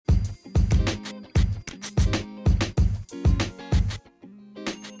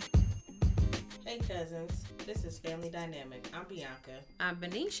cousins. This is Family Dynamic. I'm Bianca. I'm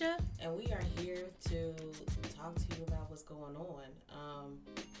Benicia. And we are here to talk to you about what's going on.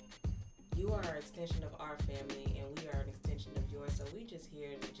 You are an extension of our family, and we are an extension of yours. So we just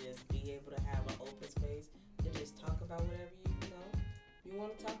here to just be able to have an open space to just talk about whatever you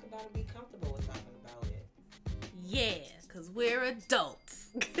want to talk about and be comfortable with talking about it. Yeah, because we're adults.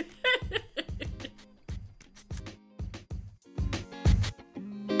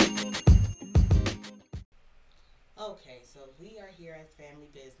 Okay, so we are here at Family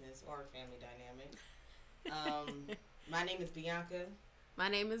Business or Family Dynamic. My name is Bianca. My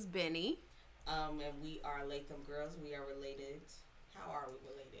name is Benny. And we are Latham girls. We are related. How are we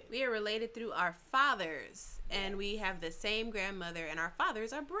related? We are related through our fathers, and we have the same grandmother, and our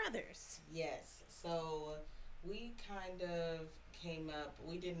fathers are brothers. Yes. So we kind of came up.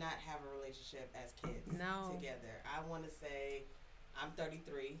 We did not have a relationship as kids together. I want to say I'm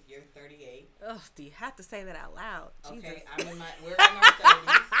 33. You're 38. Oh, do you have to say that out loud? Okay, Jesus. we're in our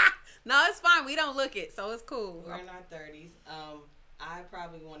 30s. No, it's fine. We don't look it, so it's cool. We're in our 30s. I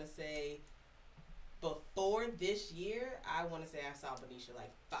probably want to say before this year, I want to say I saw Benicia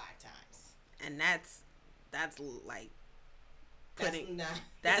like 5 times. And that's like putting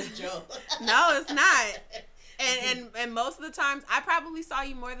that's a joke. No, it's not. And most of the times, I probably saw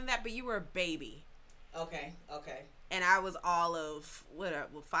you more than that, but you were a baby. Okay. And I was all of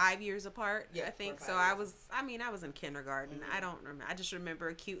 5 years apart, yeah, I think. So I was in kindergarten. Mm-hmm. I don't remember. I just remember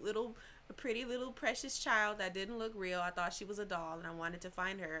a pretty little precious child that didn't look real. I thought she was a doll, and I wanted to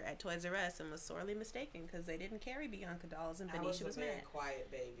find her at Toys R Us and was sorely mistaken because they didn't carry Bianca dolls, and Benicia was a very mad.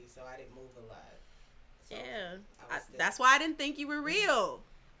 quiet baby, so I didn't move a lot. So Yeah, that's why I didn't think you were real.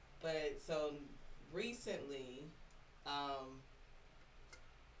 But so recently,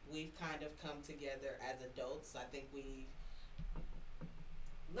 we've kind of come together as adults. I think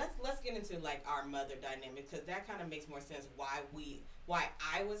let's get into like our mother dynamic, because that kind of makes more sense why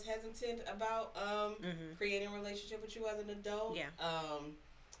I was hesitant about creating a relationship with you as an adult. Yeah.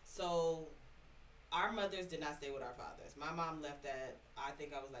 So our mothers did not stay with our fathers. My mom left at, I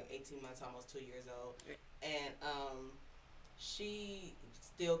think I was like 18 months, almost 2 years old, and she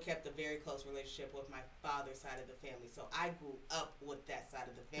still kept a very close relationship with my father's side of the family. So I grew up with that side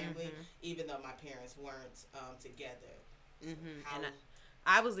of the family, even though my parents weren't together. And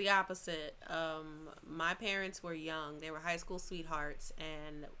I was the opposite. My parents were young. They were high school sweethearts,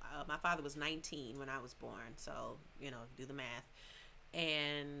 and my father was 19 when I was born. So, do the math.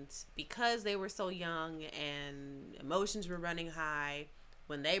 And because they were so young and emotions were running high,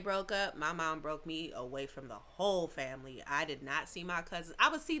 when they broke up, my mom broke me away from the whole family. I did not see my cousins. I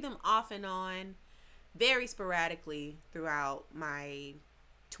would see them off and on, very sporadically throughout my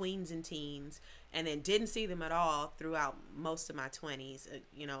tweens and teens, and then didn't see them at all throughout most of my 20s.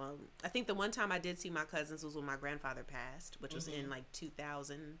 I think the one time I did see my cousins was when my grandfather passed, which was in like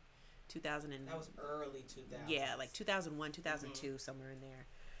 2000 and that was early 2000s. Yeah, like 2001, 2002, somewhere in there.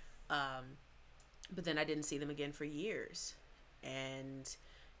 But then I didn't see them again for years. And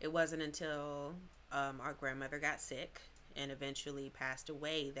it wasn't until our grandmother got sick and eventually passed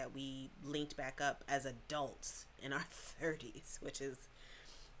away that we linked back up as adults in our 30s, which is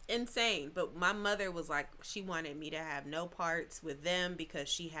insane. But my mother was like, she wanted me to have no parts with them because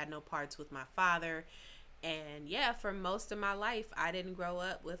she had no parts with my father. And yeah, for most of my life, I didn't grow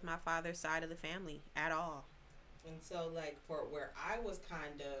up with my father's side of the family at all. And so, like, for where I was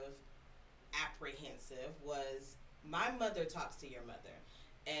kind of apprehensive was my mother talks to your mother.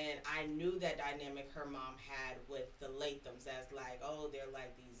 And I knew that dynamic her mom had with the Lathams as like, oh, they're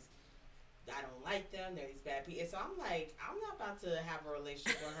like these, I don't like them, they're these bad people. And so I'm like, I'm not about to have a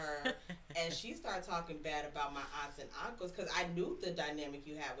relationship with her. And she started talking bad about my aunts and uncles because I knew the dynamic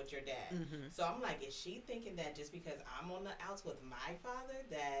you had with your dad. So I'm like, is she thinking that just because I'm on the outs with my father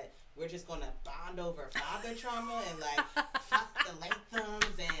that we're just going to bond over father trauma and like fuck the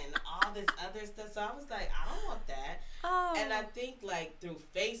Lathams and all this other stuff? So I was like, I don't want that. Oh. And I think like through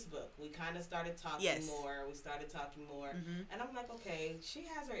Facebook, we kind of started talking more. We started talking more. And I'm like, okay, she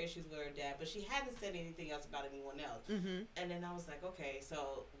has her issues with her dad, but she hadn't said anything else about anyone else. And then I was like, okay,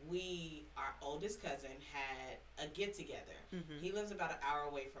 so our oldest cousin had a get together. He lives about an hour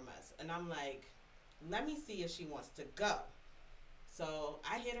away from us. And I'm like, let me see if she wants to go. So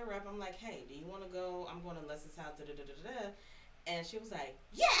I hit her up. I'm like, hey, do you want to go? I'm going to Leslie's house. And she was like,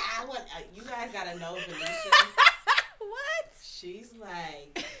 yeah, I want. You guys got to know Benicia. What? She's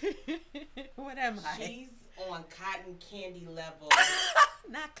like, what am I? She's on cotton candy level.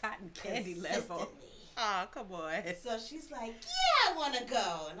 Not cotton candy level. Oh, come on. So she's like, yeah, I want to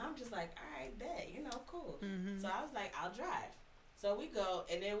go. And I'm just like, all right, bet, cool. So I was like, I'll drive. So we go,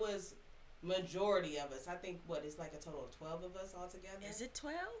 and it was majority of us. I think what it's like a total of 12 of us all together. Is it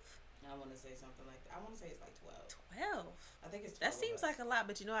 12? I want to say something like that. I want to say it's like 12. 12. I think it's 12. That seems like a lot,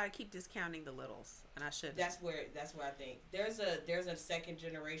 but you know I keep discounting the littles, and I shouldn't. That's where I think there's a second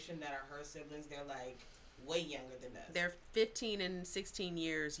generation that are her siblings. They're like way younger than us. They're 15 and 16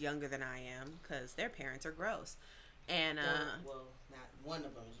 years younger than I am because their parents are gross. And well, not one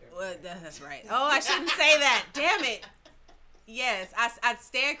of them is your well, that's right. Oh, I shouldn't say that. Damn it. Yes, I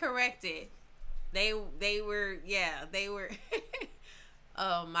stand corrected. They were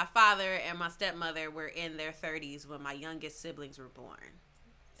my father and my stepmother were in their 30s when my youngest siblings were born.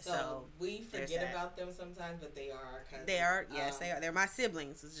 So we forget about them sometimes, but they are our cousins. They are, yes, they are. They're my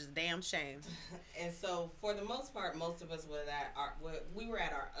siblings. It's just a damn shame. And so, for the most part, most of us were at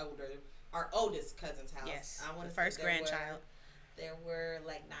our oldest cousin's house. Yes, I want to first grandchild. There were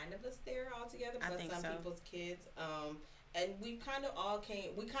like 9 of us there all together, plus some people's kids. And we kind of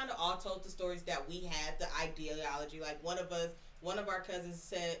all told the stories that we had, the ideology. Like one of our cousins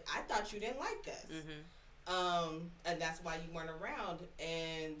said, "I thought you didn't like us." Mm-hmm. And that's why you weren't around.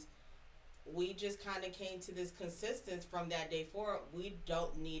 And we just kind of came to this consistency from that day forward. We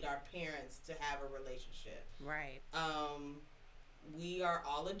don't need our parents to have a relationship. Right. We are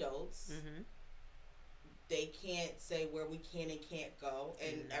all adults. Mm-hmm. They can't say where we can and can't go.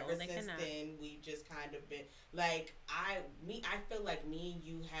 And no, ever since then, we just kind of been like, I feel like me and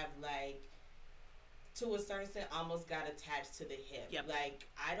you have like, to a certain extent, almost got attached to the hip. Yep. Like,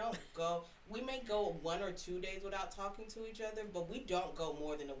 I don't go, we may go 1 or 2 days without talking to each other, but we don't go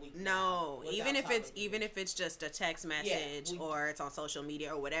more than a week. No, even if it's just a text message or it's on social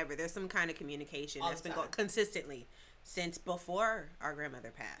media or whatever, there's some kind of communication that's been going consistently since before our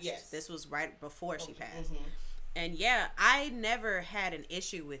grandmother passed. Yes. This was right before she passed. Mm-hmm. And yeah, I never had an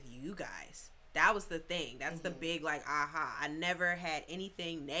issue with you guys. That was the thing. That's the big, like, aha. I never had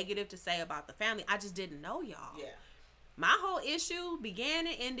anything negative to say about the family. I just didn't know y'all. Yeah. My whole issue began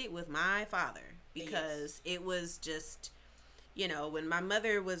and ended with my father because it was just, when my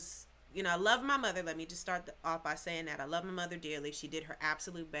mother was, I love my mother. Let me just start off by saying that. I love my mother dearly. She did her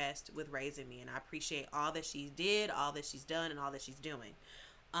absolute best with raising me, and I appreciate all that she did, all that she's done, and all that she's doing.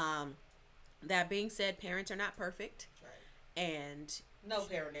 That being said, parents are not perfect. Right. And no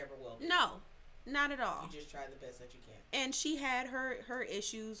parent ever will be. No. Not at all. You just try the best that you can. And she had her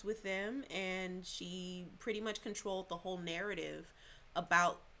issues with them, and she pretty much controlled the whole narrative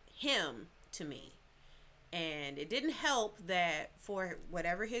about him to me. And it didn't help that for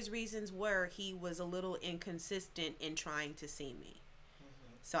whatever his reasons were, he was a little inconsistent in trying to see me.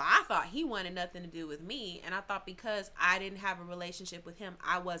 Mm-hmm. So I thought he wanted nothing to do with me, and I thought because I didn't have a relationship with him,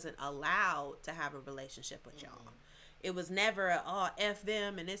 I wasn't allowed to have a relationship with y'all. It was never F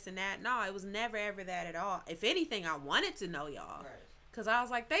them and this and that. No, it was never ever that at all. If anything, I wanted to know y'all. Right. Because I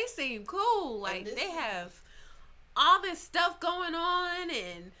was like, they seem cool. Like, they have all this stuff going on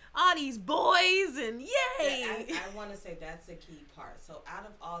and all these boys and yay. I want to say that's the key part. So out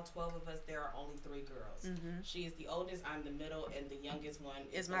of all 12 of us, there are only 3 girls. Mm-hmm. She is the oldest, I'm the middle, and the youngest one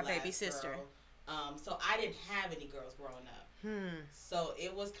is my baby sister. So I didn't have any girls growing up. So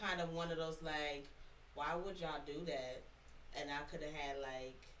it was kind of one of those like, why would y'all do that? And I could have had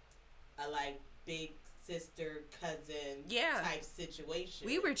a big sister cousin type situation.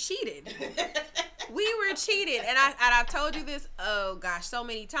 We were cheated. And I've told you this, oh gosh, so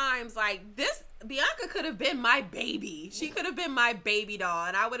many times. Like, this Bianca could have been my baby. She could have been my baby doll,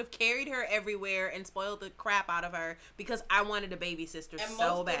 and I would have carried her everywhere and spoiled the crap out of her because I wanted a baby sister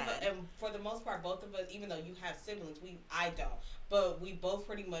so bad. And for the most part, both of us, even though you have siblings, I don't. But we both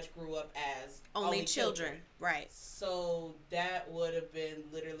pretty much grew up as only children. Right. So that would have been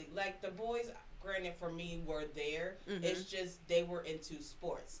literally, like, the boys, granted for me, were there. Mm-hmm. It's just they were into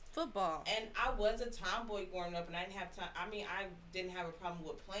sports. Football. And I was a tomboy growing up, and I didn't have time. I mean, I didn't have a problem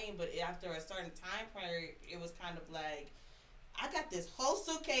with playing, but after a certain time period, it was kind of like, I got this whole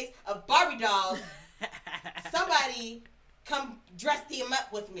suitcase of Barbie dolls. Somebody come dress them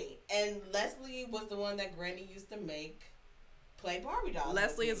up with me. And Leslie was the one that Granny used to make play Barbie dolls.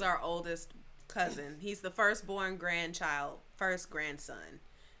 Leslie is our oldest cousin. He's the first-born first grandson.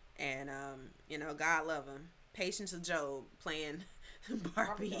 And, God love him. Patience of Job playing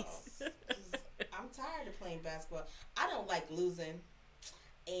Barbies. I'm tired of playing basketball. I don't like losing.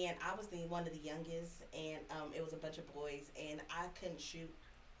 And I was one of the youngest. And it was a bunch of boys. And I couldn't shoot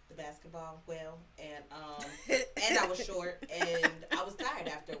the basketball well. And and I was short. And I was tired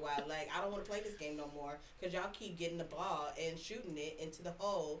after a while. Like, I don't want to play this game no more. Because y'all keep getting the ball and shooting it into the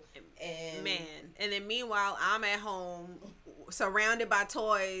hole. And and then meanwhile, I'm at home surrounded by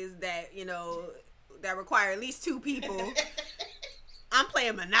toys that, that require at least 2 people. I'm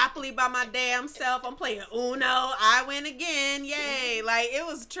playing Monopoly by my damn self. I'm playing Uno. I win again. Yay. Like, it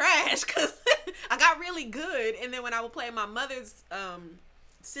was trash because I got really good. And then when I would play my mother's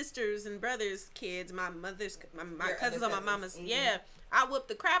sisters and brothers' kids, my cousins on my mama's, yeah, I whooped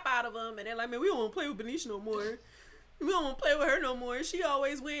the crap out of them. And they're like, man, we don't want to play with Benicia no more. We don't want to play with her no more. She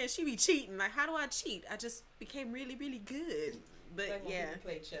always wins. She be cheating. Like, how do I cheat? I just became really, really good. But like when yeah, people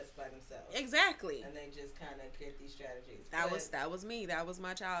play chess by themselves. Exactly. And they just kind of create these strategies. That was me. That was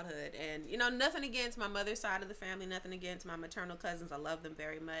my childhood. And you know, nothing against my mother's side of the family. Nothing against my maternal cousins. I love them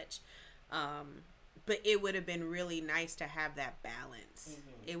very much. But it would have been really nice to have that balance.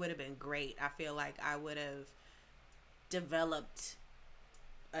 Mm-hmm. It would have been great. I feel like I would have developed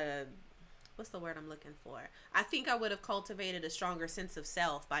a, what's the word I'm looking for? I think I would have cultivated a stronger sense of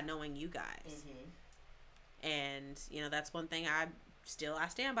self by knowing you guys. Mm-hmm. And, you know, that's one thing I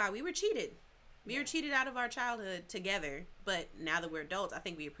stand by. We were cheated. We were cheated out of our childhood together. But now that we're adults, I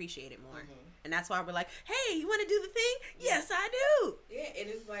think we appreciate it more. Mm-hmm. And that's why we're like, hey, you want to do the thing? Yes, I do. Yeah, it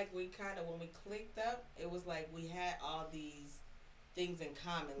is like we kind of, when we clicked up, it was like we had all these things in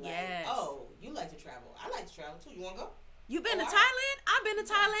common. Like, oh, you like to travel. I like to travel, too. You want to go? You been to Thailand? I've been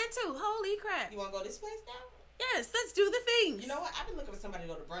to Thailand, too. Holy crap. You want to go this place now? Yes, let's do the things. You know what? I've been looking for somebody to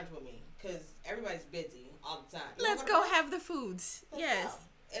go to brunch with me because everybody's busy all the time. Let's go have the foods. Yes.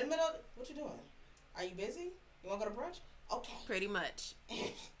 Go. In the middle, what you doing? Are you busy? You want to go to brunch? Okay. Pretty much.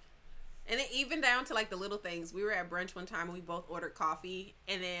 And then even down to like the little things. We were at brunch one time and we both ordered coffee.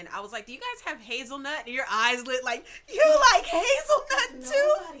 And then I was like, do you guys have hazelnut? And your eyes lit like, you like hazelnut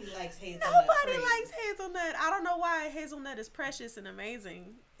too? Nobody likes hazelnut. Nobody likes hazelnut. I don't know why hazelnut is precious and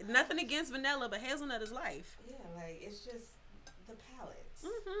amazing. Nothing against vanilla, but hazelnut is life. Yeah, like it's just the palates.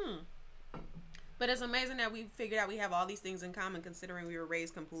 Mm-hmm. But it's amazing that we figured out we have all these things in common considering we were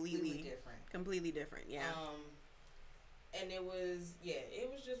raised completely different. Yeah. And it was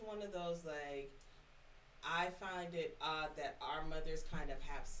just one of those, like, I find it odd that our mothers kind of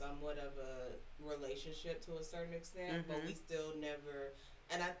have somewhat of a relationship to a certain extent, but we still never,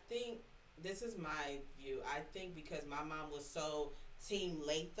 and I think, this is my view, I think because my mom was so Team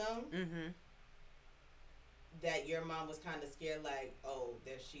Latham, that your mom was kind of scared, like, oh,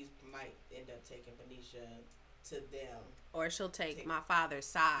 that she might end up taking Benicia to them. Or she'll take my father's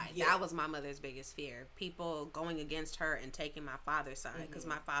side. Yeah. That was my mother's biggest fear. People going against her and taking my father's side because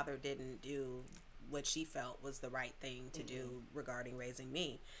my father didn't do what she felt was the right thing to do regarding raising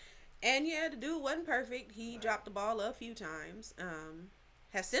me. And yeah, the dude wasn't perfect. He dropped the ball a few times.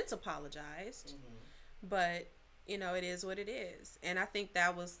 Has since apologized. But, you know, it is what it is. And I think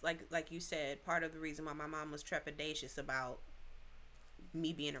that was, like you said, part of the reason why my mom was trepidatious about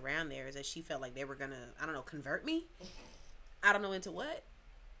me being around there is that she felt like they were gonna, I don't know, convert me. I don't know into what.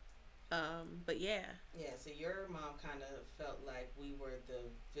 But yeah. Yeah, so your mom kind of felt like we were the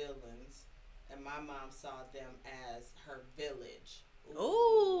villains, and my mom saw them as her village.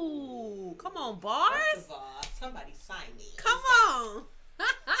 Ooh, come on, bars. First of all, somebody sign me. Come on.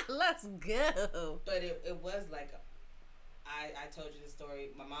 Let's go. But it was like, I told you the story.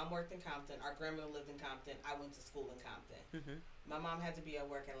 My mom worked in Compton. Our grandmother lived in Compton. I went to school in Compton. My mom had to be at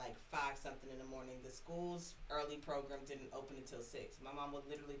work at like 5-something in the morning. The school's early program didn't open until 6. My mom would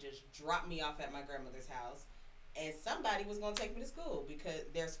literally just drop me off at my grandmother's house, and somebody was going to take me to school because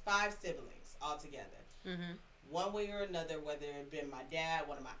there's 5 siblings all together. One way or another, whether it had been my dad,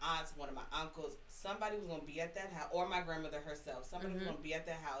 one of my aunts, one of my uncles, somebody was going to be at that house, or my grandmother herself. Somebody was going to be at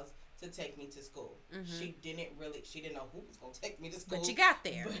that house to take me to school. She didn't know who was going to take me to school. But you got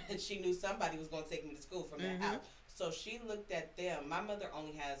there. But she knew somebody was going to take me to school from that house. So she looked at them. My mother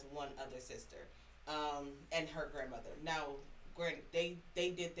only has one other sister, and her grandmother. Now, granted, they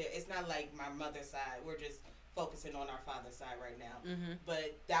did their, it's not like my mother's side. We're just focusing on our father's side right now.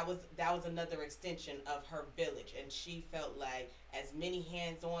 But that was another extension of her village, and she felt like as many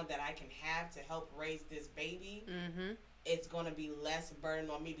hands-on that I can have to help raise this baby, it's going to be less burden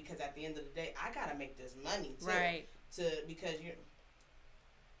on me because at the end of the day, I got to make this money too. Right. Because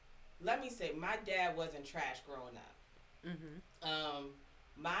let me say, my dad wasn't trash growing up.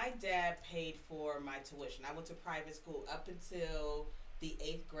 My dad paid for my tuition. I went to private school up until the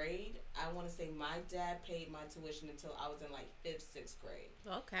 8th grade. I want to say my dad paid my tuition until I was in like 5th, 6th grade.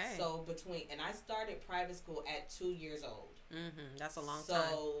 Okay. So and I started private school at 2 years old. That's a long time.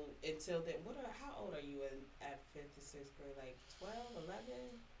 So until then, how old are you at 5th to 6th grade? Like 12, 11?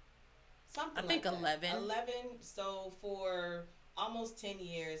 Something I think like 11. 11. So for almost 10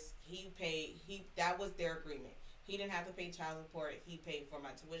 years, that was their agreement. He didn't have to pay child support. He paid for my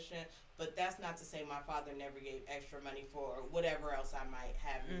tuition. But that's not to say my father never gave extra money for whatever else I might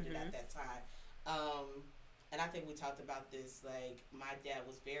have needed at that time. and I think we talked about this. Like, my dad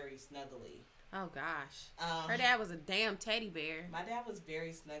was very snuggly. Oh gosh, her dad was a damn teddy bear. My dad was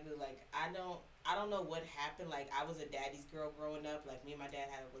very snuggly. Like, I don't know what happened. Like, I was a daddy's girl growing up. Like, me and my dad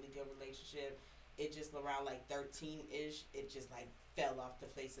had a really good relationship. It just around like 13-ish, it just like fell off the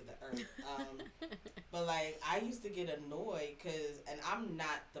face of the earth. But like, I used to get annoyed because, and I'm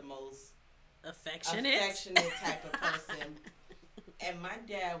not the most affectionate type of person. And my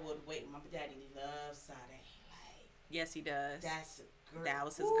dad would wait. My daddy loves Sade. Like, yes, he does. That's girl. That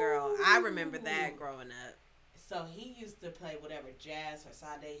was his girl. I remember that growing up. So he used to play whatever jazz or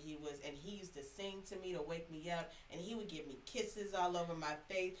Sade he was, and he used to sing to me to wake me up, and he would give me kisses all over my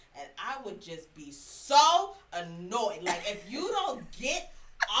face, and I would just be so annoyed. Like, if you don't get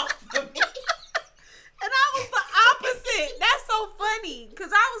off of me. And I was the opposite. That's so funny,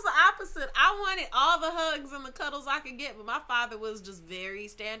 because I was the opposite. I wanted all the hugs and the cuddles I could get, but my father was just very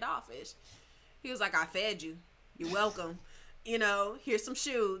standoffish. He was like, I fed you. You're welcome. You know, here's some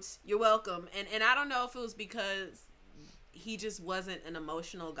shoes. You're welcome. And I don't know if it was because he just wasn't an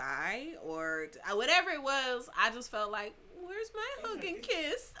emotional guy or whatever it was. I just felt like, where's my hug and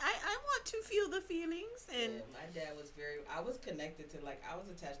kiss? I want to feel the feelings. And yeah, my dad was I was connected to, like, I was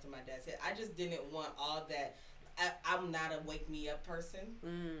attached to my dad's head. I just didn't want all that. I'm not a wake me up person.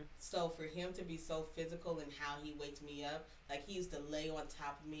 So for him to be so physical in how he wakes me up, like, he used to lay on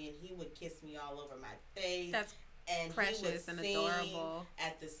top of me and he would kiss me all over my face. That's and precious and adorable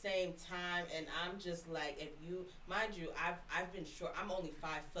at the same time, and I'm just like, if you, mind you, I've been short. I'm only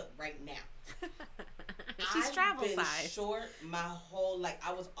 5 foot right now. She's travel size. I've been short my whole, like,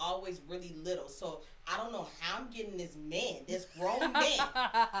 I was always really little, so I don't know how I'm getting this grown man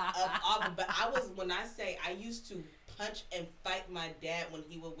but I was, when I say I used to punch and fight my dad when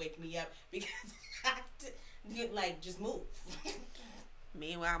he would wake me up because I had to, like, just move.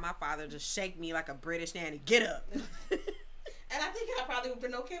 Meanwhile, my father just shake me like a British nanny. Get up. And I think I probably would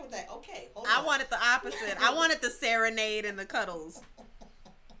have been okay with that. Okay, hold on. I wanted the opposite. I wanted the serenade and the cuddles.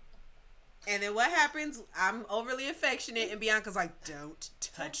 And then what happens? I'm overly affectionate, and Bianca's like, don't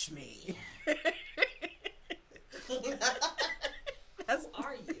touch me. Who are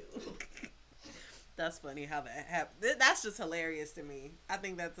you? That's funny how that happened. That's just hilarious to me. I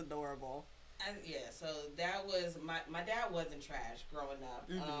think that's adorable. So that was my dad wasn't trash growing up.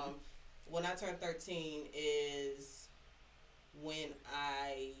 Mm-hmm. When I turned 13 is when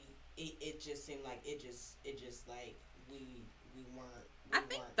it just seemed like it just like we weren't. I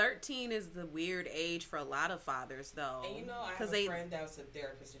think 13 is the weird age for a lot of fathers, though. And you know, I have a friend that was a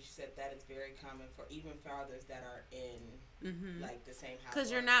therapist, and she said that is very common for even fathers that are in like the same house.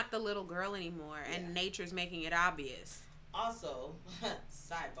 Because you're not the little girl anymore, and nature's making it obvious. Also,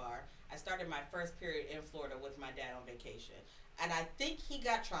 sidebar. I started my first period in Florida with my dad on vacation. And I think he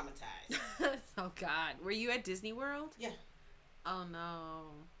got traumatized. Oh, God. Were you at Disney World? Yeah. Oh,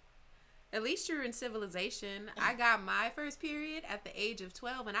 no. At least you're in civilization. I got my first period at the age of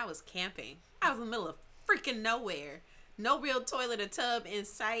 12, and I was camping. I was in the middle of freaking nowhere. No real toilet or tub in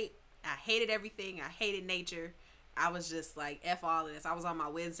sight. I hated everything. I hated nature. I was just like, F all of this. I was on my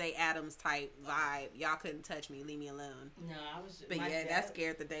Wednesday Addams type vibe. Y'all couldn't touch me. Leave me alone. No, I was just... But yeah, that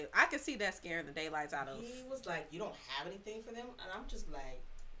scared the day... I could see that scaring the daylights out of... He was like, you don't have anything for them? And I'm just like,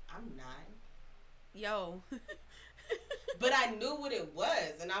 I'm not. Yo. But I knew what it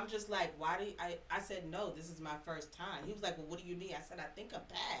was. And I'm just like, why do you... I said, no, this is my first time. He was like, well, what do you need? I said, I think a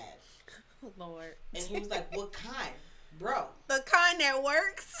pad. Oh, Lord. And he was like, what kind? Bro. The kind that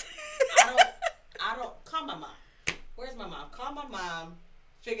works. I don't... Call my mom. Where's my mom? Call my mom.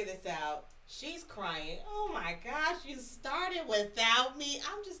 Figure this out. She's crying. Oh my gosh, you started without me.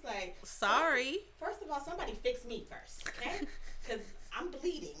 I'm just like, sorry. First of all, somebody fix me first, okay? Because I'm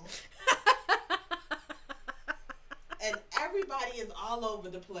bleeding. And everybody is all over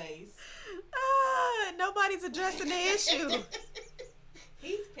the place. Nobody's addressing the issue.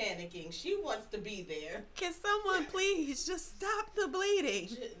 He's panicking. She wants to be there. Can someone please just stop the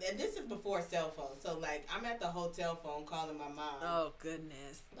bleeding? And this is before cell phone. So, like, I'm at the hotel phone calling my mom. Oh,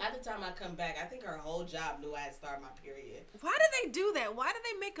 goodness. By the time I come back, I think her whole job knew I had started my period. Why do they do that? Why do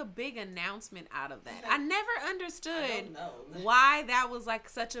they make a big announcement out of that? I never understood why that was, like,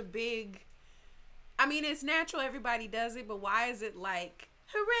 such a big... I mean, it's natural. Everybody does it. But why is it, like...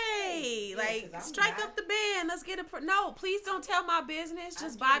 Hooray! Yeah, like, strike up the band. Let's get a... No, please don't tell my business.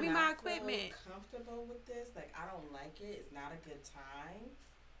 Just buy me my equipment. I'm comfortable with this. Like, I don't like it. It's not a good time.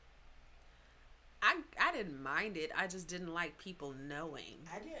 I didn't mind it. I just didn't like people knowing.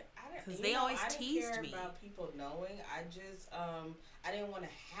 I didn't. Because they always teased me. I didn't care about people knowing. I just, I didn't want to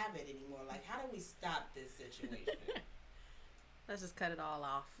have it anymore. Like, how do we stop this situation? Let's just cut it all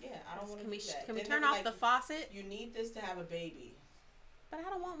off. Yeah, I don't want to do that. Can we Then turn they're off like, the faucet? You need this to have a baby. But I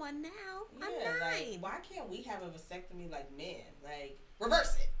don't want one now. Yeah, I'm 9. like, why can't we have a vasectomy like men? Like,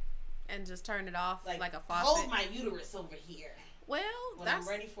 reverse it. And just turn it off like a faucet. Hold my uterus over here. Well, when I'm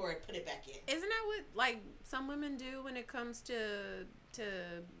ready for it, put it back in. Isn't that what like some women do when it comes to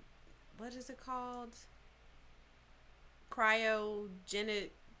what is it called? Cryogenic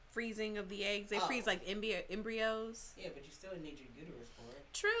freezing of the eggs. They freeze like embryos. Yeah, but you still need your uterus for it.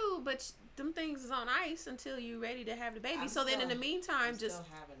 True, but them things is on ice until you're ready to have the baby. Then in the meantime, just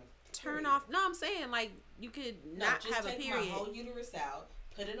turn off. No, I'm saying like you could not have a period. Just take my whole uterus out,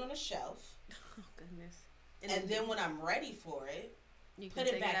 put it on a shelf. Oh goodness. And then when I'm ready for it, you put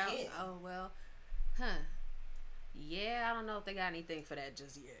it back in. Oh well, yeah, I don't know if they got anything for that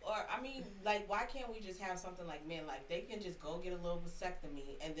just yet. Or I mean, like, why can't we just have something like men? Like, they can just go get a little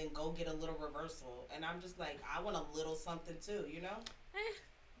vasectomy and then go get a little reversal. And I'm just like, I want a little something too, you know?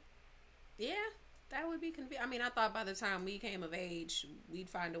 Yeah, that would be convenient. I mean, I thought by the time we came of age, we'd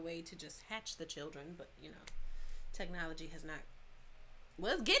find a way to just hatch the children, but you know, technology has not.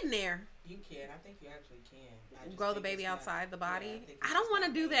 Well, it's getting there. You can. I think you actually can. Grow the baby outside the body. Yeah, I don't want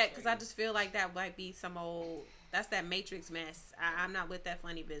to do that because I just feel like that might be some old. That's that Matrix mess. I'm not with that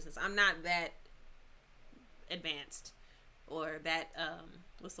funny business. I'm not that advanced or that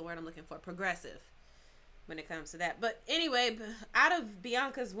what's the word I'm looking for? Progressive when it comes to that. But anyway, out of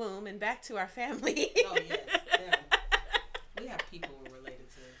Bianca's womb and back to our family. Oh yes, yeah. We have people we're related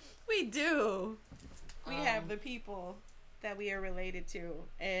to. We do. We have the people that we are related to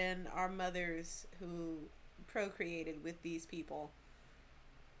and our mothers who procreated with these people.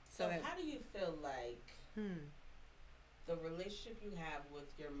 So how do you feel like the relationship you have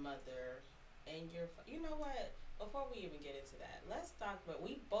with your mother and you know what, before we even get into that, let's talk about,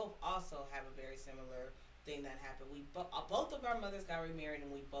 we both also have a very similar thing that happened. We both of our mothers got remarried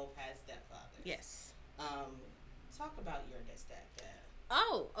and we both had stepfathers. Yes. Talk about your stepdad.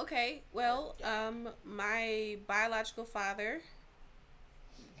 Oh, okay. Well, my biological father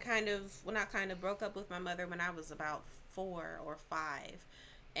broke up with my mother when I was about 4 or 5.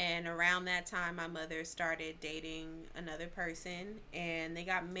 And around that time, my mother started dating another person, and they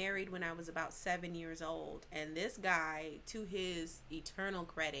got married when I was about 7 years old. And this guy, to his eternal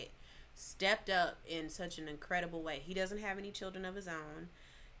credit, stepped up in such an incredible way. He doesn't have any children of his own,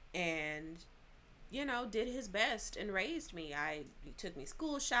 and you know, did his best and raised me. He took me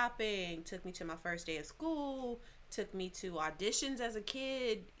school shopping, took me to my first day of school, took me to auditions as a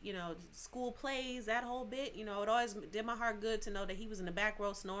kid, you know, school plays, that whole bit. You know, it always did my heart good to know that he was in the back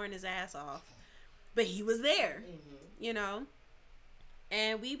row snoring his ass off. But he was there, you know.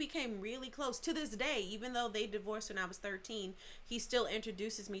 And we became really close to this day. Even though they divorced when I was 13, he still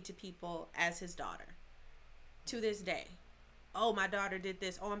introduces me to people as his daughter. To this day. Oh, my daughter did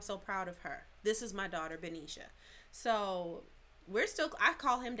this. Oh, I'm so proud of her. This is my daughter, Benicia. So I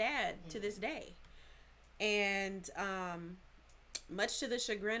call him dad to this day. And much to the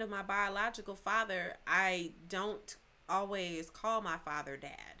chagrin of my biological father, I don't always call my father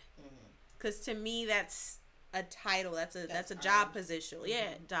dad. Because to me, that's a title. That's a job position.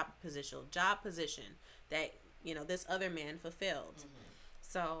 Yeah, job position that, you know, this other man fulfilled.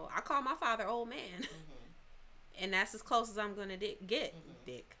 So I call my father old man. And that's as close as I'm going to get.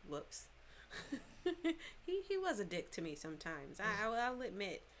 Dick. Whoops. he was a dick to me sometimes. I'll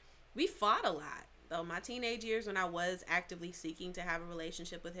admit. We fought a lot. Though my teenage years, when I was actively seeking to have a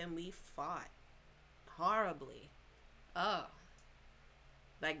relationship with him, we fought horribly. Oh.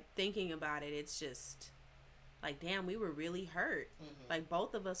 Like, thinking about it, it's just like, damn, we were really hurt. Like,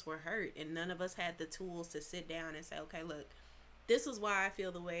 both of us were hurt, and none of us had the tools to sit down and say, okay, look, this is why I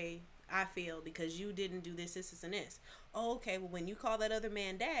feel the way I feel because you didn't do this, and this. Oh, okay, well, when you call that other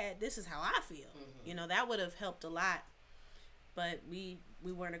man dad, this is how I feel. You know, that would have helped a lot. But we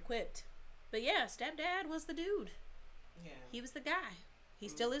weren't equipped. But yeah, stepdad was the dude. Yeah. He was the guy. He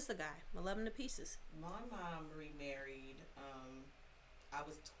still is the guy. I love him to pieces. My mom remarried, I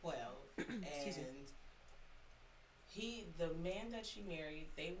was 12. And the man that she married,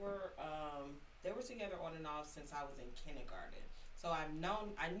 they were together on and off since I was in kindergarten. So I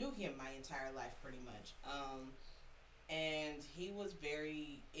knew him my entire life pretty much. And he was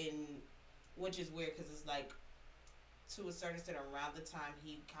very which is weird because it's like, to a certain extent, around the time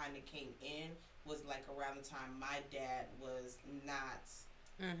he kind of came in was like around the time my dad was not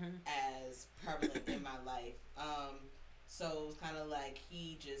as prevalent in my life. So it was kind of like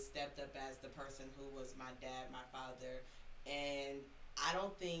he just stepped up as the person who was my dad, my father. And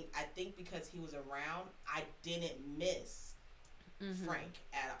I think because he was around, I didn't miss frank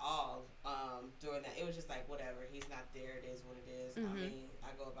at all during that. It was just like, whatever, he's not there, it is what it is. I mean, I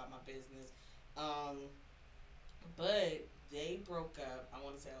go about my business. But they broke up. I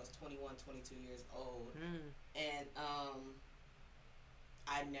want to say I was 21, 22 years old. And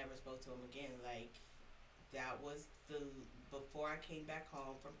I never spoke to him again. Like, that was before I came back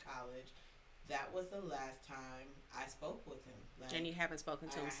home from college, that was the last time I spoke with him. Like, and you haven't spoken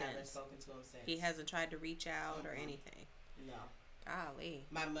to him since? I haven't spoken to him since. He hasn't tried to reach out or anything? No. Golly.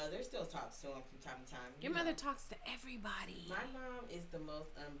 My mother still talks to him from time to time. Your mother talks to everybody. My mom is the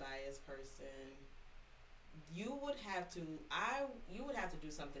most unbiased person. You would have to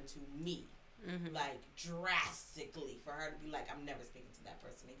do something to me, like drastically, for her to be like, I'm never speaking to that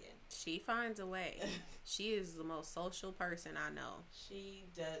person again. She finds a way. She is the most social person I know. She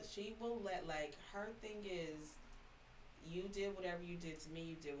does. She will let, like, her thing is, you did whatever you did to me,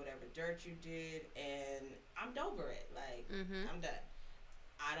 you did whatever dirt you did, and I'm over it. Like, I'm done.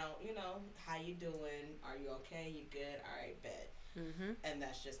 I don't, how you doing? Are you okay? You good? All right, bet. And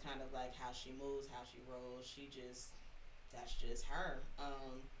that's just kind of like how she moves, how she rolls. That's just her.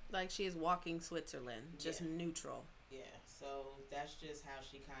 Like she is walking Switzerland, just neutral. Yeah, so that's just how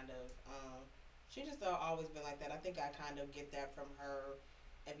she kind of, she just always been like that. I think I kind of get that from her.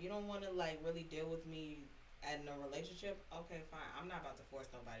 If you don't want to, like, really deal with me in a relationship, okay, fine. I'm not about to force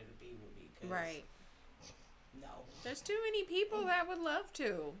nobody to be with me. Right. No. There's too many people that would love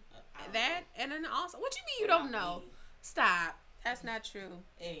to. And then also, what you mean you don't know? Me. Stop. That's not true.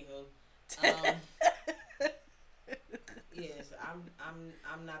 Anywho, yes,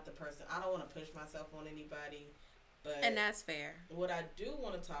 I'm not the person. I don't want to push myself on anybody, but and that's fair. What I do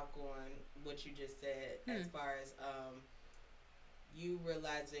want to talk on, what you just said, as far as you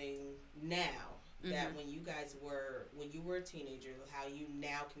realizing now that when you were a teenager, how you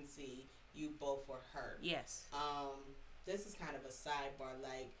now can see you both were hurt. Yes. This is kind of a sidebar,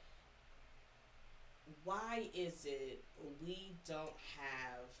 like, why is it we don't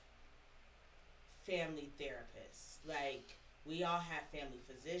have family therapists? Like, we all have family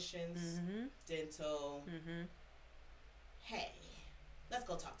physicians, dental. Hey, let's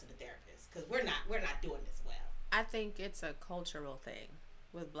go talk to the therapist, because we're not doing this well. I think it's a cultural thing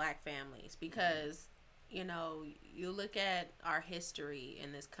with Black families, because you look at our history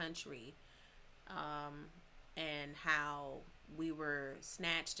in this country, and how we were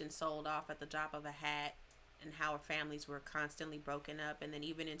snatched and sold off at the drop of a hat, and how our families were constantly broken up. And then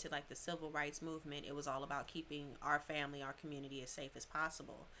even into like the civil rights movement, it was all about keeping our family, our community as safe as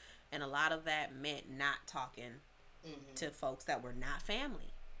possible. And a lot of that meant not talking to folks that were not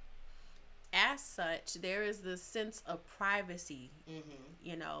family. As such, there is this sense of privacy.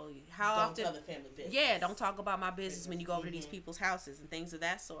 How don't often tell the family business. Yeah, don't talk about my business when you go over to these people's houses and things of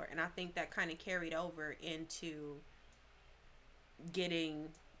that sort. And I think that kind of carried over into getting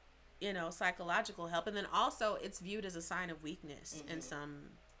psychological help. And then also it's viewed as a sign of weakness in some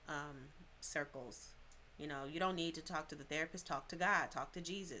circles. You don't need to talk to the therapist. Talk to God, talk to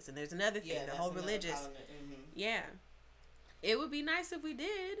Jesus. And there's another thing, the whole religious. Yeah, it would be nice if we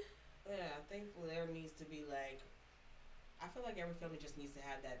did. Yeah, I think there needs to be, like, I feel like every family just needs to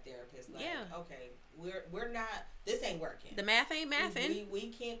have that therapist. Like, okay, we're not, this ain't working. The math ain't mathing. We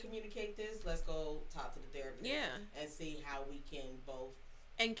can't communicate this. Let's go talk to the therapist. Yeah. And see how we can both.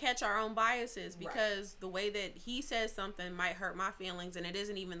 And catch our own biases, because the way that he says something might hurt my feelings, and it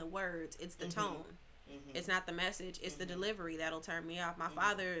isn't even the words, it's the tone. It's not the message, it's the delivery that'll turn me off. My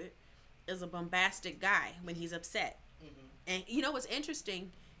father is a bombastic guy when he's upset. And you know what's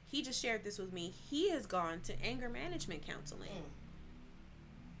interesting? He just shared this with me. He has gone to anger management counseling.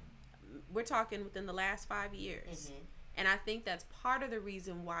 We're talking within the last 5 years. And I think that's part of the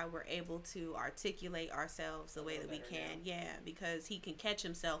reason why we're able to articulate ourselves the way that we can. Yeah, because he can catch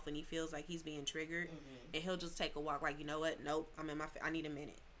himself when he feels like he's being triggered. And he'll just take a walk, like, you know what? Nope, I need a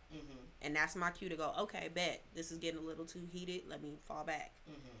minute. And that's my cue to go, okay, bet. This is getting a little too heated. Let me fall back.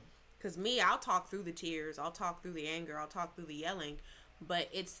 Because me, I'll talk through the tears. I'll talk through the anger. I'll talk through the yelling. But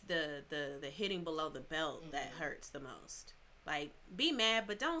it's the hitting below the belt that hurts the most. Like, be mad,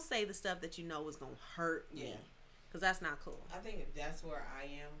 but don't say the stuff that you know is going to hurt me. Because that's not cool. I think that's where I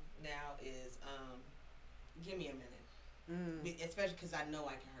am now is, give me a minute. Especially because I know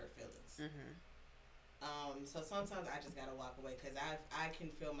I can hurt feelings. So sometimes I just got to walk away, because I can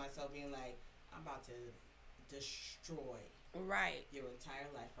feel myself being like, I'm about to destroy your entire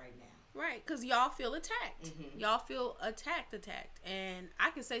life right now. Right, because y'all feel attacked. Y'all feel attacked. And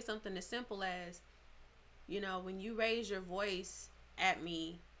I can say something as simple as, when you raise your voice at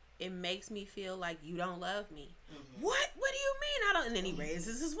me, it makes me feel like you don't love me. What do you mean I don't? And then he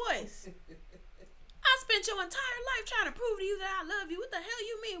raises his voice. I spent spent your entire life trying to prove to you that I love you. What the hell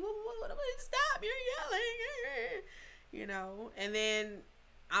you mean? Stop, you're yelling. You know, and then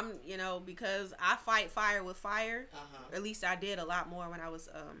I'm, you know, because I fight fire with fire. Or at least I did a lot more when I was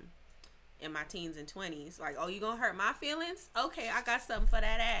in my teens and 20s. Like, oh, you gonna hurt my feelings? Okay, I got something for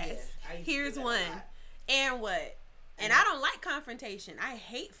that ass. Yeah, here's one. And what? And I don't like confrontation. I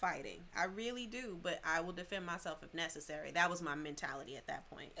hate fighting. I really do. But I will defend myself if necessary. That was my mentality at that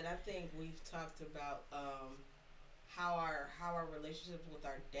point. And I think we've talked about how our relationships with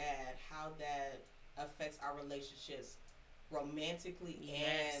our dad, how that affects our relationships romantically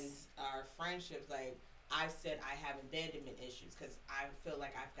and our friendships. Like, I've said I have abandonment issues because I feel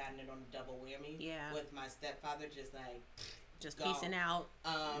like I've gotten it on a double whammy with my stepfather, just gone. Piecing out.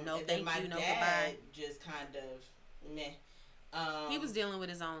 No and thank then you, no dad goodbye. Just kind of meh. He was dealing with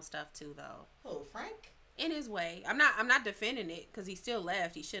his own stuff too, though. Who, Frank? In his way. I'm not defending it because he still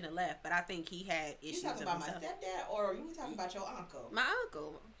left. He shouldn't have left, but I think he had issues. You talking about my stepdad, or you talking about your uncle? My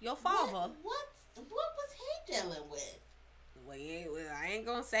uncle, your father. What was he dealing with? Well, I ain't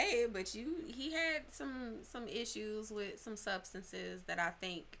gonna say it, but he had some issues with some substances that I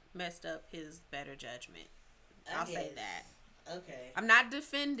think messed up his better judgment. I'll say that. Okay. I'm not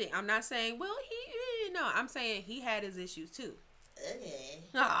defending. I'm not saying, well, I'm saying he had his issues too. Okay.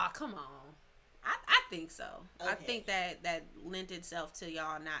 Oh, come on. I think so. Okay. I think that lent itself to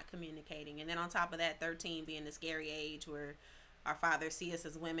y'all not communicating. And then on top of that, 13 being the scary age where our fathers see us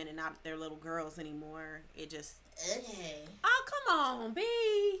as women and not their little girls anymore. It just... Okay. Oh, come on, B.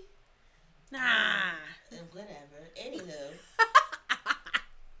 Nah. Whatever. Anywho.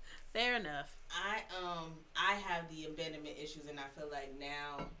 Fair enough. I have the abandonment issues, and I feel like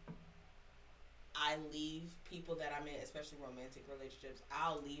now I leave people that I'm in, especially romantic relationships.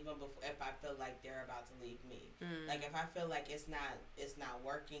 I'll leave them before if I feel like they're about to leave me. Like if I feel like it's not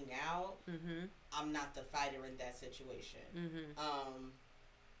working out, I'm not the fighter in that situation.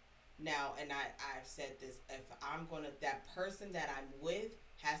 Now, and I've said this: if that person that I'm with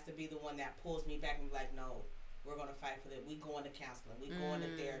has to be the one that pulls me back and be like, no, we're gonna fight for it. We going to counseling. We going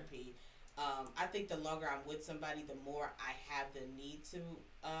to therapy. I think the longer I'm with somebody, the more I have the need to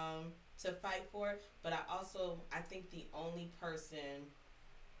fight for it. But I think the only person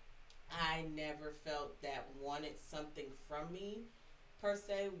I never felt that wanted something from me per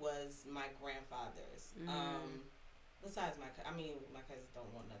se was my grandfathers. Besides my cousins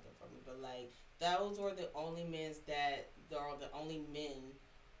don't want nothing from me, but like those were the only men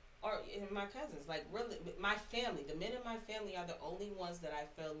or my cousins, like really my family, the men in my family are the only ones that I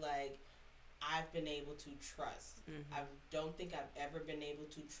feel like I've been able to trust. I don't think I've ever been able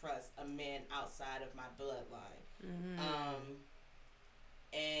to trust a man outside of my bloodline.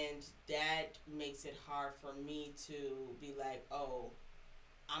 And that makes it hard for me to be like, oh,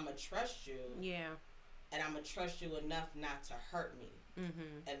 I'm going to trust you. Yeah. And I'm going to trust you enough not to hurt me.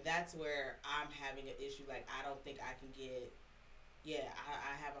 And that's where I'm having an issue. Like, I don't think I can get... Yeah,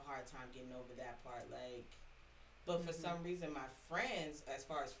 I have a hard time getting over that part. Like, but for some reason, my friends, as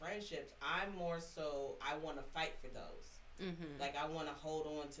far as friendships, I'm more so, I want to fight for those. Like, I want to hold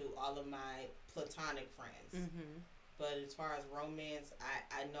on to all of my platonic friends. But as far as romance,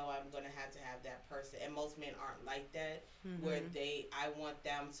 I know I'm going to have that person. And most men aren't like that, where I want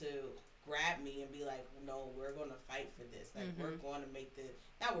them to grab me and be like, no, we're going to fight for this. Like, we're going to make this.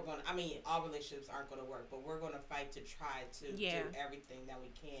 All relationships aren't going to work, but we're going to fight to try to do everything that we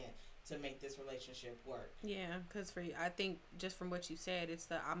can to make this relationship work. Yeah, because I think just from what you said, it's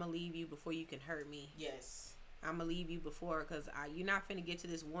I'm going to leave you before you can hurt me. Yes. I'm going to leave you before, because you're not finna get to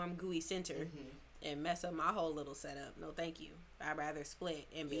this warm, gooey center and mess up my whole little setup. No, thank you. I'd rather split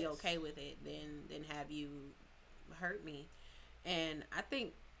and be okay with it than have you hurt me. And I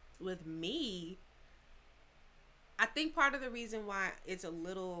think with me, I think part of the reason why it's a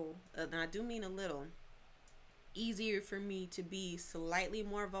little, and I do mean a little, easier for me to be slightly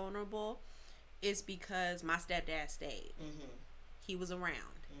more vulnerable is because my stepdad stayed. He was around.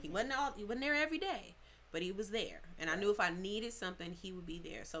 He wasn't there every day, but he was there. And I knew if I needed something, he would be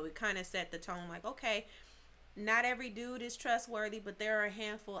there. So it kind of set the tone like, okay, not every dude is trustworthy, but there are a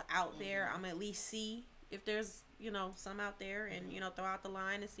handful out there. I'm at least see if there's, some out there and, throw out the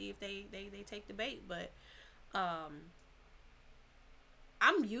line and see if they take the bait. But I'm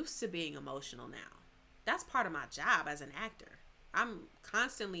used to being emotional now. That's part of my job as an actor. I'm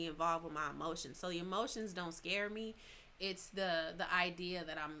constantly involved with my emotions. So the emotions don't scare me. It's the idea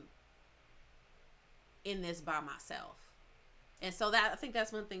that I'm in this by myself. And so I think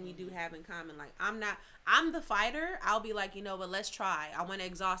that's one thing we do have in common. Like, I'm the fighter. I'll be like, but let's try. I want to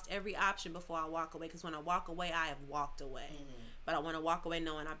exhaust every option before I walk away. Because when I walk away, I have walked away. But I want to walk away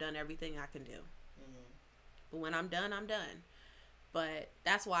knowing I've done everything I can do. But when I'm done, I'm done. But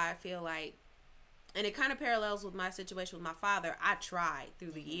that's why I feel like, and it kind of parallels with my situation with my father. I tried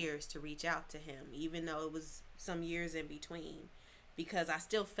through the years to reach out to him, even though it was some years in between, because I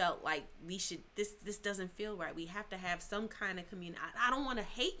still felt like we should, this doesn't feel right. We have to have some kind of community. I don't want to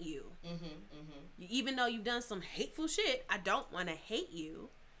hate you. Even though you've done some hateful shit, I don't want to hate you.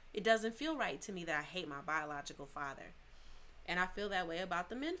 It doesn't feel right to me that I hate my biological father. And I feel that way about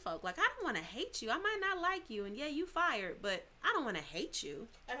the men folk. Like, I don't want to hate you. I might not like you, and yeah, you fired, but I don't want to hate you.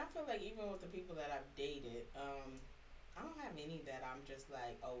 And I feel like even with the people that I've dated, I don't have any that I'm just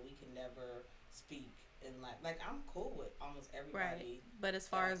like, oh, we can never speak. And like I'm cool with almost everybody. Right. But as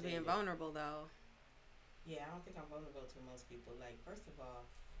far as being vulnerable, though. Yeah, I don't think I'm vulnerable to most people. Like, first of all,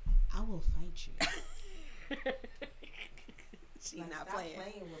 I will fight you. She like, not stop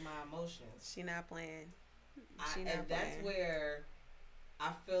playing with my emotions. She not playing. And that's where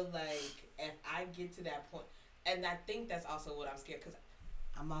I feel like if I get to that point, and I think that's also what I'm scared, because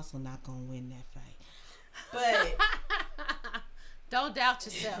I'm also not gonna win that fight. But don't doubt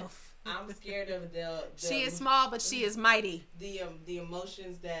yourself. I'm scared of the she is small, but she is mighty. The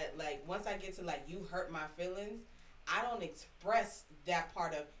emotions that, like, once I get to, like, you hurt my feelings, I don't express that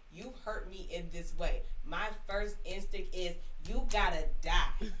part of you hurt me in this way. My first instinct is you gotta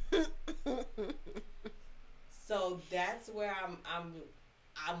die. So that's where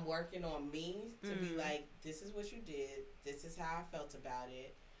I'm working on me to be like, this is what you did. This is how I felt about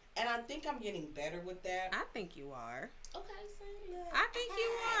it. And I think I'm getting better with that. I think you are. Okay, so look, I think you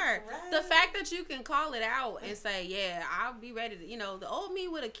are. Right. The fact that you can call it out and say, yeah, I'll be ready to, the old me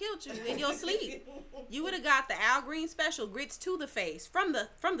would have killed you in your sleep. You would have got the Al Green special, grits to the face, from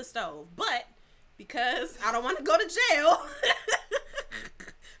the stove. But because I don't want to go to jail,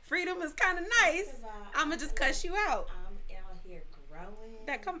 freedom is kind of nice, I'm going to just cuss you out. I'm out here growing.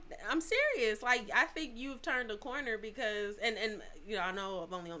 I'm serious. Like, I think you've turned a corner because, and I know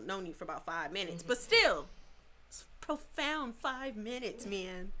I've only known you for about 5 minutes, but still, it's profound 5 minutes,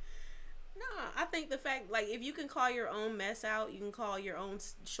 man. No, I think the fact, like, if you can call your own mess out, you can call your own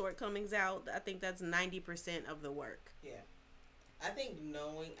shortcomings out, I think that's 90% of the work. Yeah. I think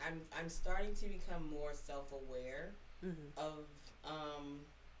I'm starting to become more self-aware of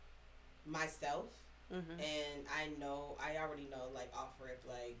myself. And I already know, like, off rip,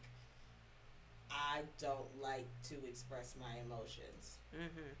 like, I don't like to express my emotions.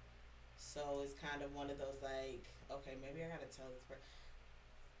 So it's kind of one of those, like, okay, maybe I gotta tell this person.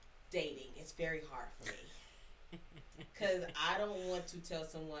 Dating, it's very hard for me. Because I don't want to tell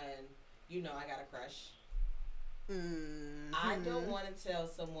someone, I got a crush. I don't want to tell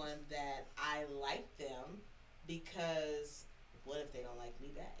someone that I like them, because what if they don't like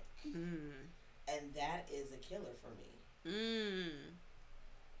me back? And that is a killer for me.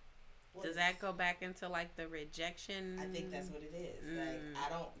 Does that go back into like the rejection? I think that's what it is. Like,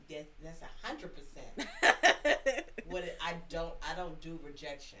 that's 100%. I don't do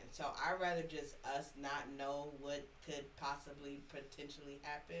rejection. So I'd rather just us not know what could possibly potentially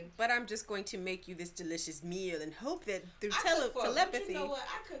happen. But I'm just going to make you this delicious meal and hope that through telepathy. But you know what?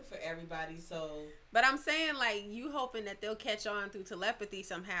 I cook for everybody, so. But I'm saying, like, you hoping that they'll catch on through telepathy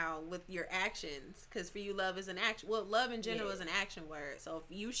somehow with your actions, because for you, love is an action. Well, love in general is an action word. So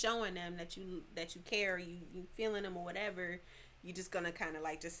if you showing them that you care, you feeling them or whatever, you're just gonna kind of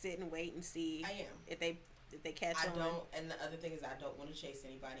like just sit and wait and see. I am. If they catch on. I don't. And the other thing is, I don't want to chase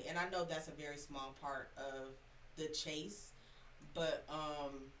anybody, and I know that's a very small part of the chase, but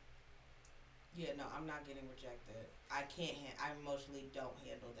yeah, no, I'm not getting rejected. I can't. I emotionally don't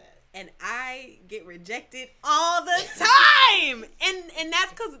handle that. And I get rejected all the time, and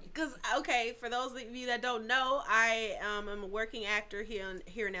that's because okay, for those of you that don't know, I am a working actor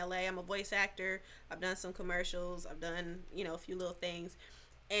here in LA. I'm a voice actor. I've done some commercials. I've done a few little things,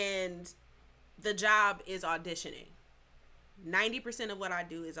 and the job is auditioning. 90% of what I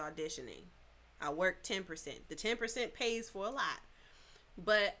do is auditioning. I work 10%. The 10% pays for a lot.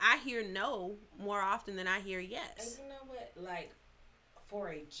 But I hear no more often than I hear yes. And you know what? Like, for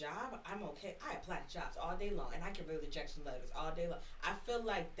a job, I'm okay. I apply to jobs all day long, and I get rejection letters all day long. I feel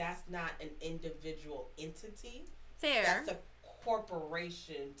like that's not an individual entity. Fair. That's a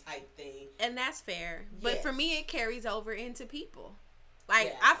corporation type thing. And that's fair. But for me, it carries over into people. Like,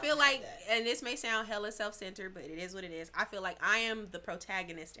 Yeah, I feel I like, that. and this may sound hella self-centered, but it is what it is. I feel like I am the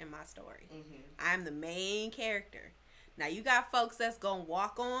protagonist in my story. I am the main character. Now, you got folks that's going to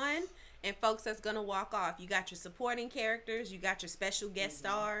walk on and folks that's going to walk off. You got your supporting characters. You got your special guest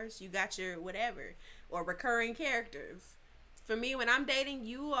stars. You got your whatever. Or recurring characters. For me, when I'm dating,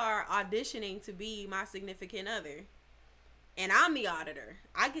 you are auditioning to be my significant other. and I'm the auditor.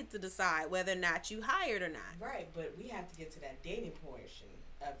 I get to decide whether or not you hired or not. Right, but we have to get to that dating portion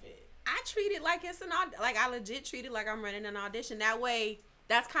of it. I treat it like it's like I legit treat it like I'm running an audition. That way,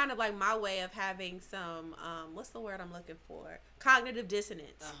 that's kind of like my way of having some what's the word I'm looking for? Cognitive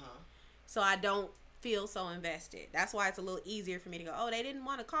dissonance. So I don't feel so invested. That's why it's a little easier for me to go, oh, they didn't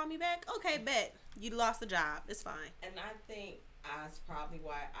want to call me back? Okay, bet. You lost the job. It's fine. And I think that's probably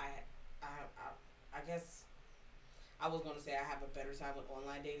why I guess I was going to say I have a better time with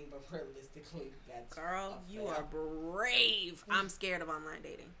online dating, but realistically, that's girl, you are brave. I'm scared of online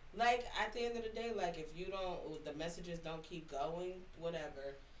dating. Like, at the end of the day, like, if you don't, the messages don't keep going,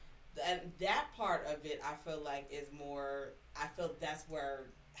 whatever, that part of it, I feel like is more, I feel that's where,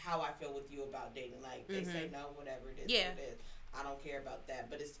 how I feel with you about dating. Like, they say no, whatever it is, what it is. I don't care about that.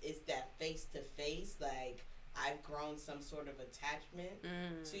 But it's that face-to-face, like, I've grown some sort of attachment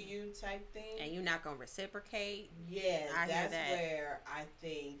to you type thing. And you're not going to reciprocate. Yeah, that's where I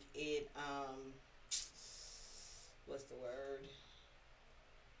think it, what's the word?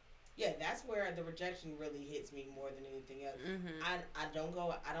 Yeah, that's where the rejection really hits me more than anything else. I don't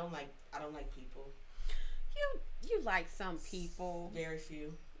like people. You like some people. Very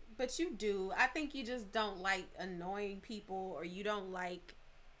few. But you do. I think you just don't like annoying people, or you don't like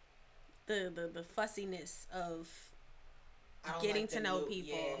the fussiness of getting to know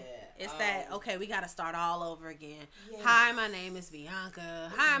people. Yeah. It's that, okay, we got to start all over again. Yes. Hi, my name is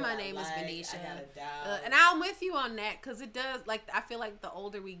Bianca. Hi, my name is Venetia. And I'm with you on that, because it does, like, I feel like the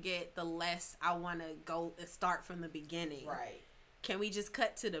older we get, the less I want to go start from the beginning. Right. Can we just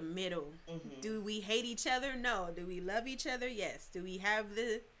cut to the middle? Do we hate each other? No. Do we love each other? Yes. Do we have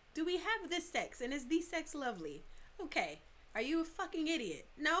this sex? And is the sex lovely? Okay. Are you a fucking idiot?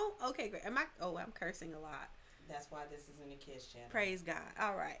 No? Okay, great. I'm cursing a lot. That's why this isn't a kids channel. Praise God.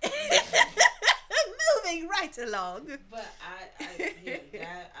 All right. Moving right along. But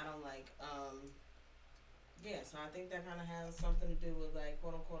that I don't like. So I think that kind of has something to do with, like,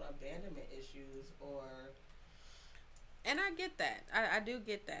 quote unquote abandonment issues, or. And I get that. I do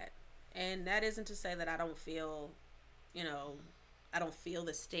get that. And that isn't to say that I don't feel, I don't feel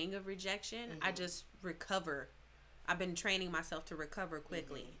the sting of rejection. I just recover. I've been training myself to recover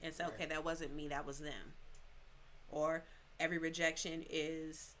quickly and say, okay, that wasn't me, that was them. Or every rejection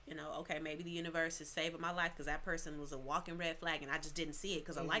is, okay, maybe the universe is saving my life because that person was a walking red flag and I just didn't see it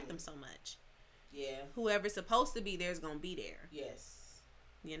because I like them so much. Yeah. Whoever's supposed to be there is going to be there. Yes.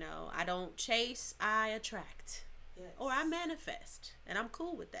 I don't chase, I attract. Yes. Or I manifest. And I'm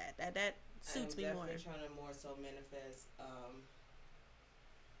cool with that. That suits me more. I'm definitely trying to more so manifest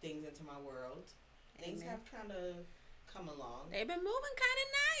things into my world. Things have kind of come along. They've been moving kind of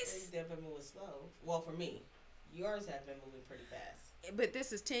nice. They've been moving slow. Well, for me. Yours have been moving pretty fast. But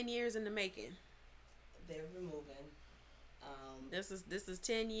this is 10 years in the making. They've been moving. This is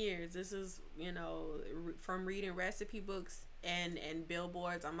 10 years. This is, from reading recipe books and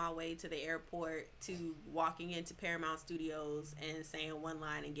billboards on my way to the airport to walking into Paramount Studios and saying one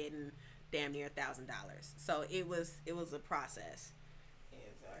line and getting damn near $1,000. So it was a process.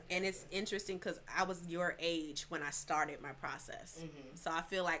 And it's interesting because I was your age when I started my process. So I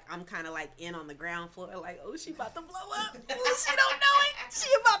feel like I'm kind of like in on the ground floor, like, oh, she about to blow up. Oh, she don't know it. She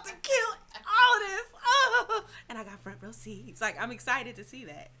about to kill all of this. Oh. And I got front row seats. Like, I'm excited to see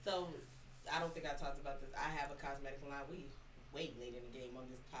that. So I don't think I talked about this. I have a cosmetic line. We way late in the game on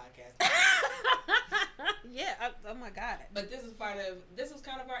this podcast. Yeah. Oh my God. But this was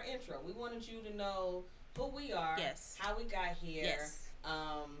kind of our intro. We wanted you to know who we are. Yes. How we got here. Yes.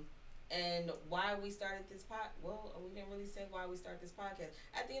 And why we started this we didn't really say why we started this podcast.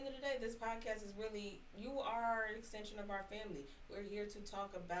 At the end of the day, this podcast is really, you are an extension of our family. We're here to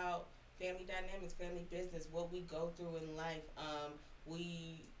talk about family dynamics, family business, what we go through in life.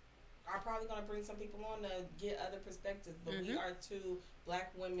 We are probably going to bring some people on to get other perspectives, but we are two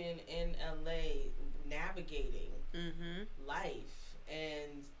Black women in LA navigating life.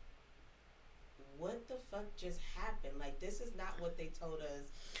 And what the fuck just happened? Like, this is not what they told us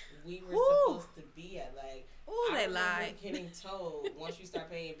we were supposed to be at. Like, they lied. Getting told once you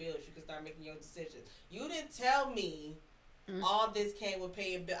start paying bills, you can start making your decisions. You didn't tell me all this came with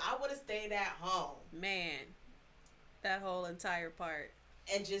paying bills. I would have stayed at home. Man, that whole entire part.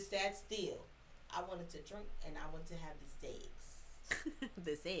 And just sat still. I wanted to drink and I wanted to have the steaks.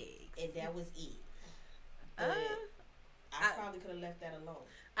 The steaks. And that was it. But I probably could have left that alone.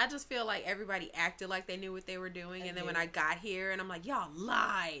 I just feel like everybody acted like they knew what they were doing, and then when I got here, and I'm like, y'all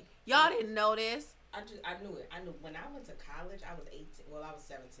lied. Y'all didn't know this. I knew it. I knew when I went to college. I was 18. Well, I was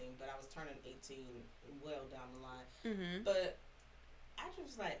 17, but I was turning 18 well down the line. But I just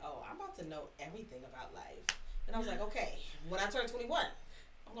was like, oh, I'm about to know everything about life. And I was like, okay, when I turn 21,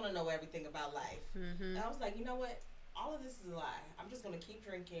 I'm going to know everything about life. Mm-hmm. And I was like, you know what? All of this is a lie. I'm just going to keep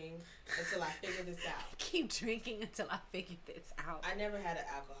drinking until I figure this out. Keep drinking until I figure this out. I never had an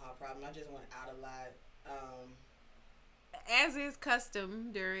alcohol problem. I just went out a lot. As is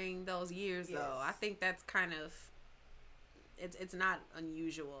custom during those years, Yes. though, I think that's kind of, it's not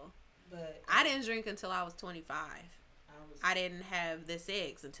unusual. But I didn't drink until I was 25. I didn't have the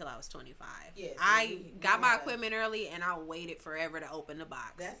cigs until I was 25. Yes, I got my equipment early, and I waited forever to open the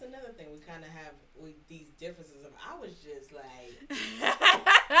box. That's another thing we kind of have with these differences. Of I was just like,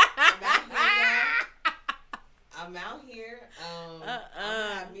 I'm out here. I'm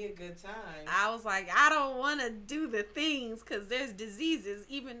gonna have me a good time. I was like, I don't want to do the things because there's diseases,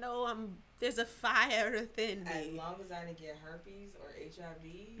 even though there's a fire within me. As long as I didn't get herpes or HIV,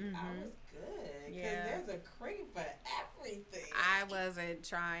 I was good. Because there's a cream for everything. I wasn't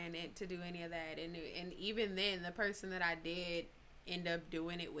trying to do any of that. And even then, the person that I did end up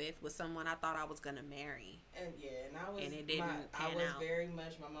doing it with was someone I thought I was going to marry. And it didn't pan out. Very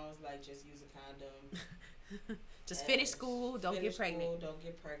much, my mom was like, just use a condom. Just finish school, don't get pregnant. Don't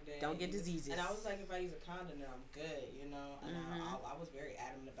get pregnant. Don't get diseases. And I was like, if I use a condom, then I'm good, you know? And I was very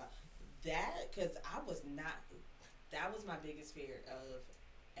adamant about that because that was my biggest fear of,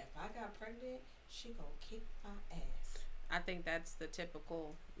 if I got pregnant, she gonna kick my ass. I think that's the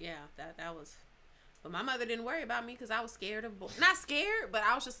typical, that was, but my mother didn't worry about me because I was scared of boys. Not scared, but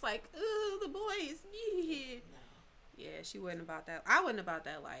I was just like, ooh, the boys, yeah. No. Yeah, she wasn't about that. I wasn't about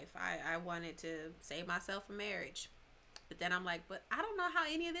that life. I wanted to save myself from marriage. But then I'm like, but I don't know how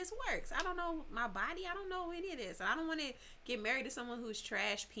any of this works. I don't know my body. I don't know any of this. And I don't want to get married to someone who's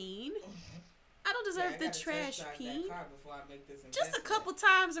trash peen. I don't deserve the trash peen. Just a couple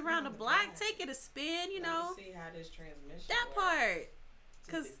times around the block. Take it a spin, you know. See how this transmission that works. part.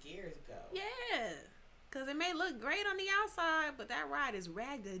 Cause the gears go. Yeah. Because it may look great on the outside, but that ride is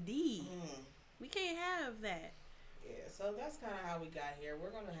raggedy. We can't have that. Yeah, so that's kind of how we got here.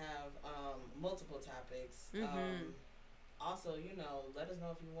 We're going to have multiple topics. Also, you know, let us know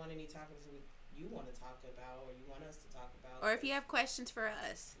if you want any topics you want to talk about or you want us to talk about. Or if you have questions for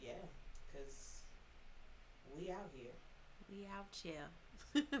us. Yeah, because we out here. We out here.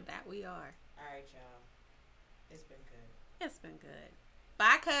 That we are. All right, y'all. It's been good. It's been good.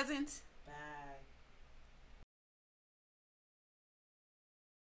 Bye, cousins. Bye.